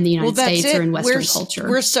here in the United States or in Western culture.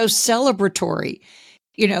 We're so celebratory.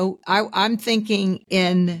 I'm thinking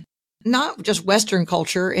in not just Western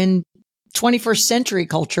culture, in 21st century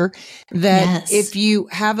culture, that if you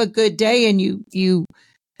have a good day and you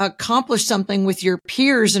accomplish something with your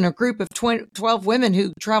peers in a group of 12 women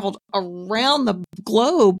who traveled around the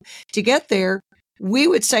globe to get there, we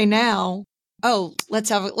would say now, oh, let's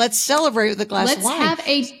celebrate with a glass of wine. Let's have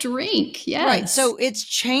a drink. Yes. Right. So it's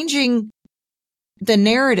changing the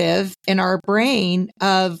narrative in our brain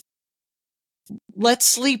of let's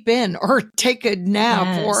sleep in or take a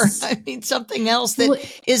nap or something else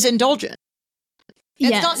that is indulgent.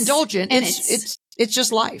 It's not indulgent. And it's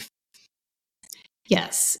just life.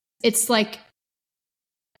 Yes. It's like,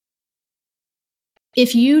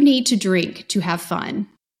 if you need to drink to have fun,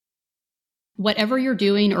 whatever you're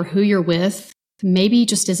doing or who you're with, maybe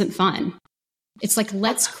just isn't fun. It's like,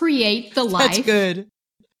 let's create the life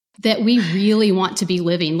that we really want to be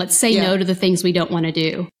living. Let's say no to the things we don't want to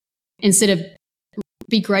do, instead of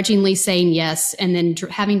begrudgingly saying yes and then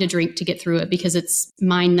having to drink to get through it because it's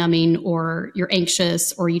mind numbing or you're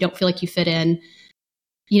anxious or you don't feel like you fit in.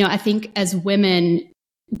 I think as women,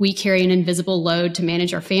 we carry an invisible load to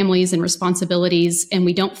manage our families and responsibilities, and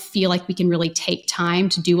we don't feel like we can really take time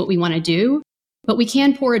to do what we want to do, but we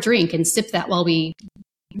can pour a drink and sip that while we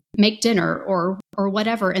make dinner or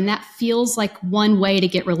whatever. And that feels like one way to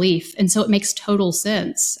get relief. And so it makes total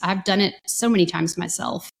sense. I've done it so many times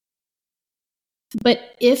myself. But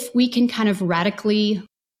if we can kind of radically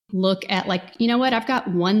look at like, I've got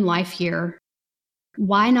one life here.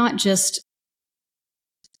 why not just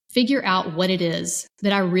figure out what it is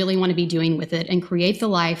that I really want to be doing with it and create the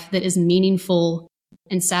life that is meaningful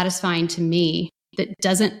and satisfying to me that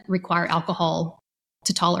doesn't require alcohol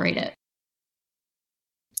to tolerate it.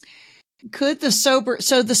 Could the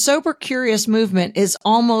sober curious movement is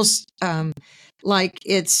almost like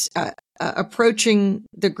it's approaching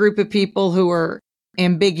the group of people who are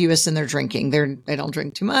ambiguous in their drinking. They don't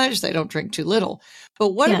drink too much, they don't drink too little. But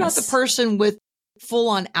what about the person with full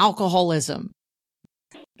on alcoholism?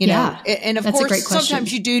 You know, and of course,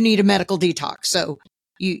 sometimes you do need a medical detox. So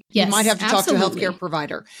you might have to talk to a healthcare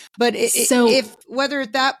provider. But if whether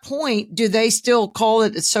at that point, do they still call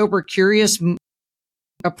it a sober curious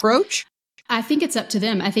approach? I think it's up to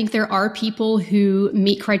them. I think there are people who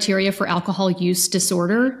meet criteria for alcohol use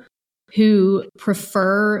disorder who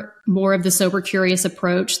prefer more of the sober curious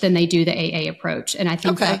approach than they do the AA approach. And I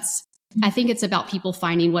think I think it's about people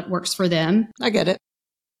finding what works for them. I get it.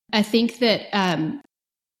 I think that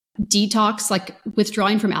detox, like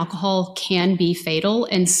withdrawing from alcohol, can be fatal.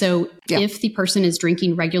 And so if the person is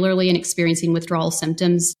drinking regularly and experiencing withdrawal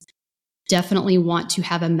symptoms, definitely want to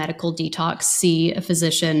have a medical detox, see a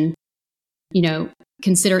physician,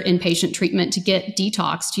 consider inpatient treatment to get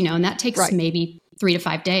detoxed, and that takes maybe 3 to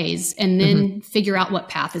 5 days, and then figure out what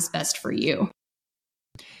path is best for you.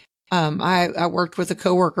 I worked with a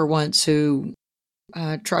coworker once who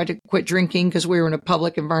tried to quit drinking because we were in a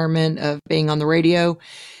public environment of being on the radio,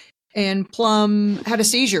 and Plum had a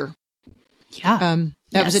seizure. Yeah.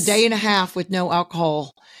 That was a day and a half with no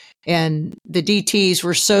alcohol. And the DTs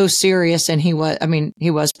were so serious, and he was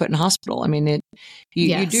put in hospital. I mean,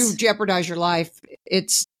 you do jeopardize your life.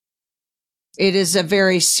 It is a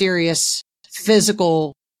very serious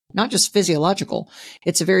physical, not just physiological.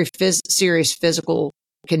 It's a very serious physical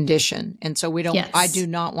condition. And so I do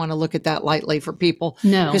not want to look at that lightly for people.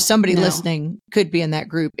 No. Because somebody listening could be in that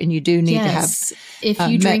group, and you do need to have. If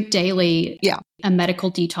you drink daily, a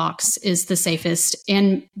medical detox is the safest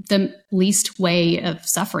and the least way of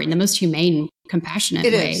suffering, the most humane, compassionate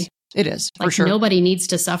way. It is, for sure. Nobody needs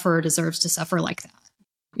to suffer or deserves to suffer like that.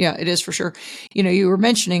 Yeah, it is for sure. You were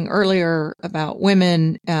mentioning earlier about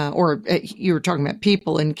women, or you were talking about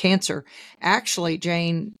people in cancer. Actually,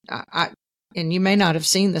 Jane, and you may not have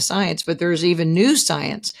seen the science, but there's even new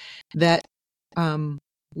science that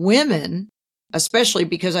women, especially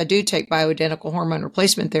because I do take bioidentical hormone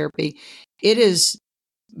replacement therapy, it is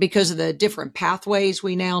because of the different pathways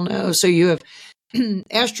we now know. So you have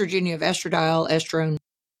estrogen, you have estradiol, estrone.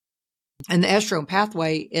 And the estrone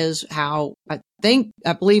pathway is how I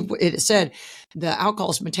believe it said the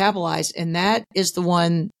alcohol is metabolized, and that is the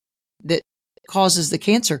one that causes the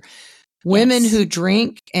cancer. Women who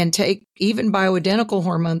drink and take even bioidentical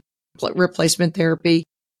hormone replacement therapy,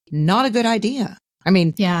 not a good idea. I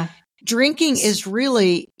mean, drinking is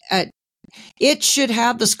really, it should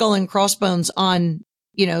have the skull and crossbones on,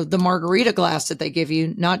 the margarita glass that they give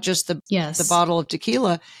you, not just the bottle of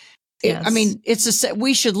tequila.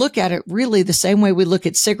 We should look at it really the same way we look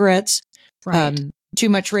at cigarettes, too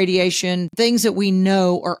much radiation, things that we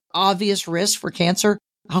know are obvious risks for cancer.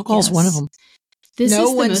 Alcohol is one of them. This is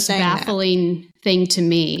the most baffling thing to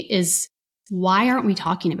me is, why aren't we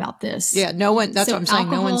talking about this? Yeah, no one, that's what I'm saying.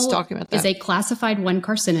 No one's talking about that. Is a classified 1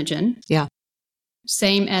 carcinogen. Yeah.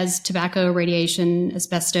 Same as tobacco, radiation,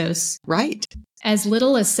 asbestos. Right. As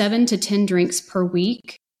little as 7 to 10 drinks per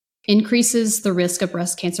week increases the risk of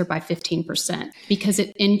breast cancer by 15% because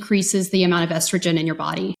it increases the amount of estrogen in your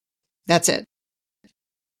body. That's it.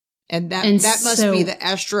 And that must be the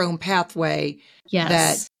estrone pathway.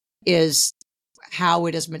 That is how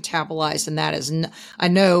it is metabolized. And that is, I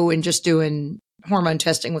know in just doing hormone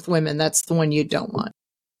testing with women, that's the one you don't want.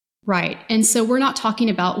 Right. And so we're not talking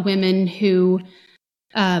about women who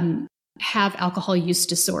have alcohol use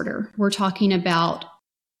disorder. We're talking about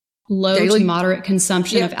low to moderate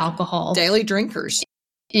consumption of alcohol. Daily drinkers.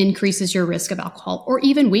 Increases your risk of alcohol. Or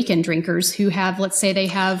even weekend drinkers who have, let's say they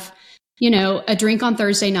have, a drink on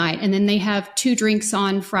Thursday night, and then they have 2 drinks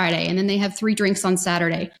on Friday, and then they have 3 drinks on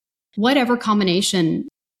Saturday. Whatever combination,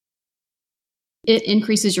 it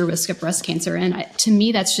increases your risk of breast cancer. And to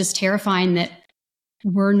me, that's just terrifying that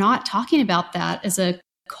we're not talking about that as a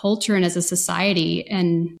culture and as a society.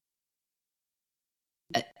 And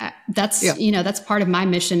that's, that's part of my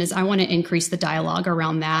mission is I want to increase the dialogue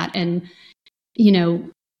around that and,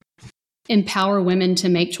 empower women to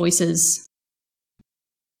make choices,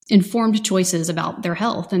 informed choices about their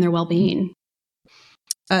health and their well-being.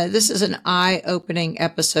 This is an eye-opening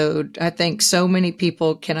episode. I think so many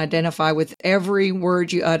people can identify with every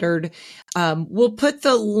word you uttered. We'll put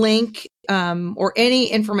the link or any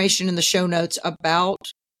information in the show notes about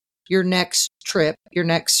your next trip, your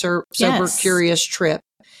next sober curious trip,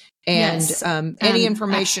 and any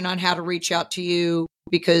information on how to reach out to you,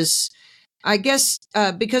 because I guess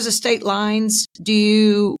because of state lines,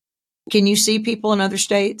 can you see people in other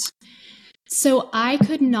states? So I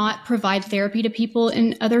could not provide therapy to people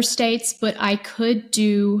in other states, but I could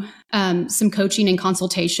do some coaching and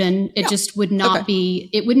consultation. It just would not be,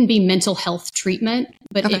 it wouldn't be mental health treatment,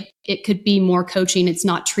 but it could be more coaching. It's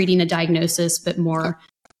not treating a diagnosis, but more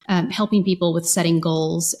helping people with setting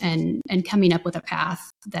goals and coming up with a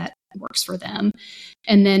path that works for them.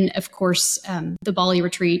 And then, of course, the Bali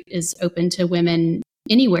retreat is open to women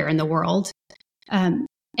anywhere in the world.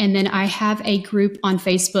 And then I have a group on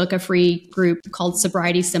Facebook, a free group called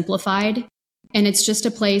Sobriety Simplified. And it's just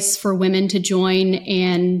a place for women to join,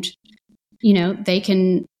 and, they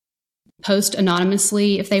can post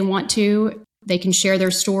anonymously if they want to. They can share their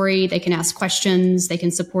story. They can ask questions. They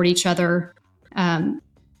can support each other.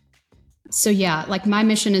 So yeah, like my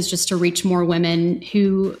mission is just to reach more women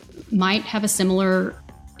who might have a similar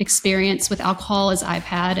experience with alcohol as I've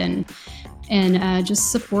had, and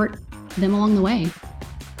just support them along the way.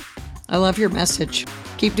 I love your message.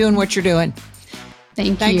 Keep doing what you're doing.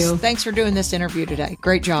 Thanks you. Thanks for doing this interview today.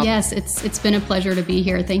 Great job. Yes, it's been a pleasure to be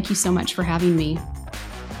here. Thank you so much for having me.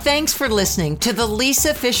 Thanks for listening to the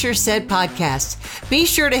Lisa Fisher Said podcast. Be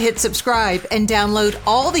sure to hit subscribe and download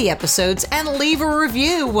all the episodes and leave a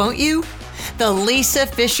review, won't you? The Lisa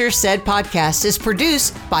Fisher Said podcast is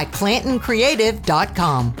produced by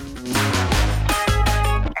ClantonCreative.com.